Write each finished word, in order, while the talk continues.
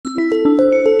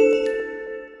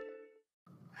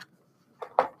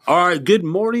All right, good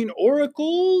morning,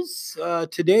 Oracles.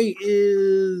 Today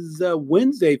is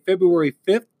Wednesday, February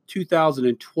 5th,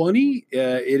 2020.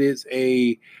 It is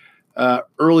a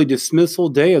early dismissal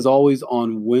day, as always,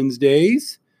 on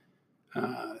Wednesdays.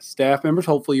 Staff members,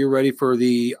 hopefully you're ready for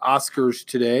the Oscars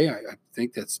today. I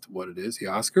think that's what it is, the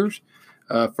Oscars,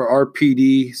 for our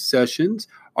PD sessions.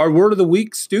 Our word of the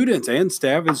week, students and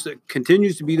staff,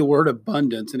 continues to be the word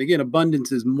abundance. And again,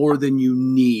 abundance is more than you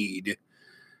need.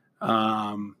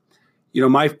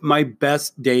 My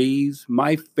best days,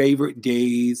 my favorite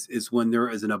days is when there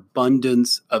is an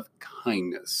abundance of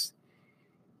kindness.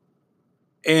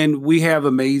 And we have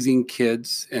amazing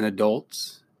kids and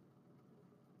adults.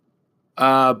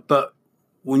 But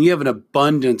when you have an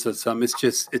abundance of something,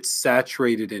 it's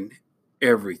saturated in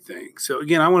everything. So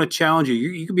again, I want to challenge you.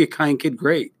 You can be a kind kid,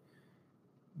 great.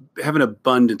 Have an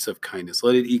abundance of kindness.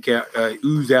 Let it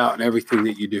ooze out in everything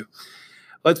that you do.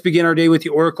 Let's begin our day with the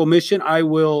Oracle mission. I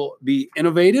will be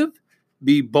innovative,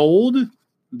 be bold,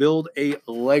 build a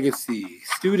legacy.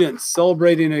 Students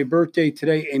celebrating a birthday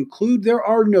today include, there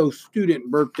are no student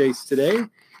birthdays today,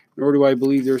 nor do I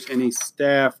believe there's any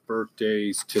staff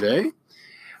birthdays today.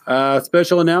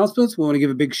 Special announcements. We want to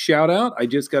give a big shout out. I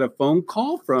just got a phone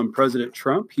call from President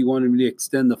Trump. He wanted me to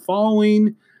extend the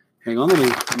following. Hang on,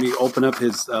 let me open up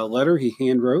his letter he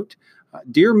hand wrote.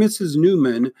 Dear Mrs.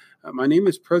 Newman, my name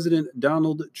is President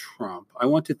Donald Trump. I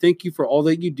want to thank you for all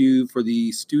that you do for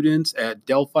the students at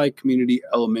Delphi Community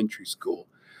Elementary School.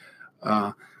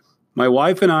 My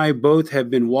wife and I both have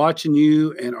been watching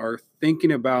you and are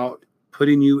thinking about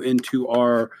putting you into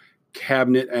our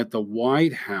cabinet at the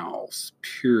White House,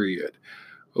 period.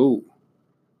 Oh,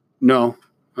 no.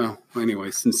 Well,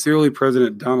 anyway, sincerely,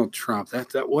 President Donald Trump.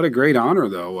 What a great honor,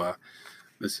 though,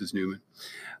 Mrs. Newman.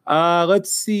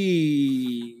 Let's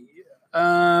see.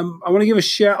 I want to give a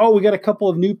shout. Oh, we got a couple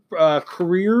of new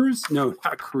careers. No,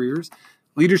 not careers.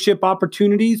 Leadership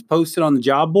opportunities posted on the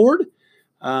job board.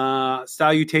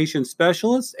 Salutation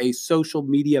specialist, a social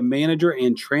media manager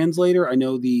and translator. I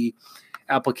know the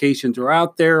applications are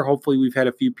out there. Hopefully we've had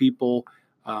a few people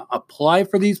apply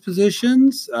for these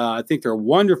positions. I think they're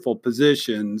wonderful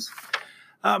positions.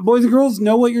 Boys and girls,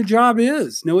 know what your job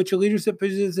is. Know what your leadership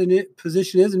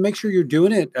position is, and make sure you're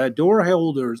doing it. Door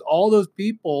holders, all those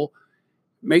people,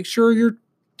 make sure you're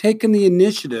taking the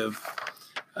initiative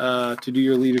to do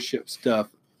your leadership stuff.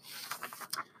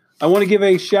 I want to give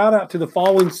a shout out to the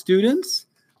following students.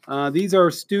 These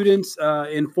are students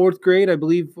in fourth grade, I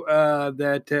believe,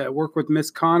 that work with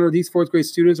Miss Connor. These fourth grade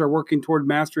students are working toward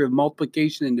mastery of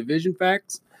multiplication and division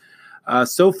facts.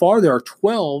 So far, there are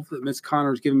 12 that Miss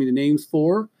Connor has given me the names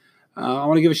for. I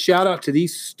want to give a shout out to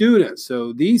these students.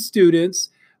 So these students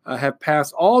have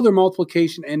passed all their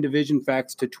multiplication and division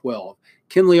facts to 12.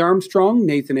 Kinley Armstrong,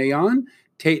 Nathan Aon,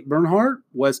 Tate Bernhardt,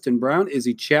 Weston Brown,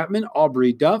 Izzy Chapman,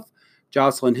 Aubrey Duff,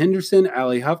 Jocelyn Henderson,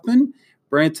 Allie Huffman,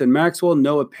 Branson Maxwell,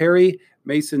 Noah Perry,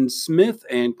 Mason Smith,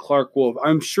 and Clark Wolf.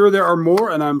 I'm sure there are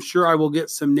more, and I'm sure I will get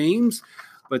some names.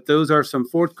 But those are some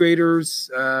fourth graders,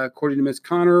 according to Ms.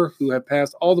 Connor, who have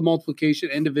passed all the multiplication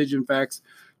and division facts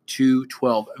to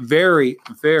 12. Very,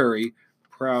 very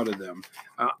proud of them.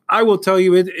 I will tell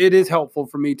you, it is helpful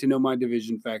for me to know my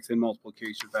division facts and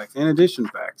multiplication facts and addition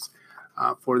facts,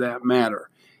 for that matter.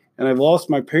 And I've lost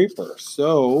my paper,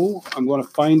 so I'm going to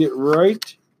find it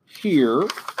right here.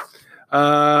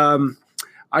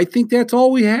 I think that's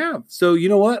all we have. So you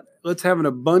know what? Let's have an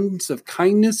abundance of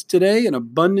kindness today, an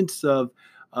abundance of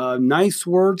nice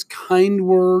words, kind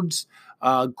words,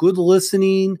 good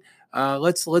listening.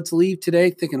 Let's leave today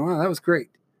thinking, wow, that was great.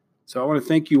 So I want to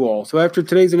thank you all. So after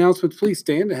today's announcements, please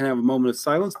stand and have a moment of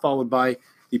silence, followed by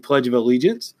the Pledge of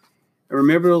Allegiance. And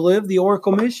remember to live the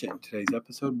Oracle mission. Today's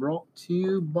episode brought to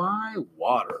you by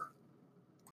water.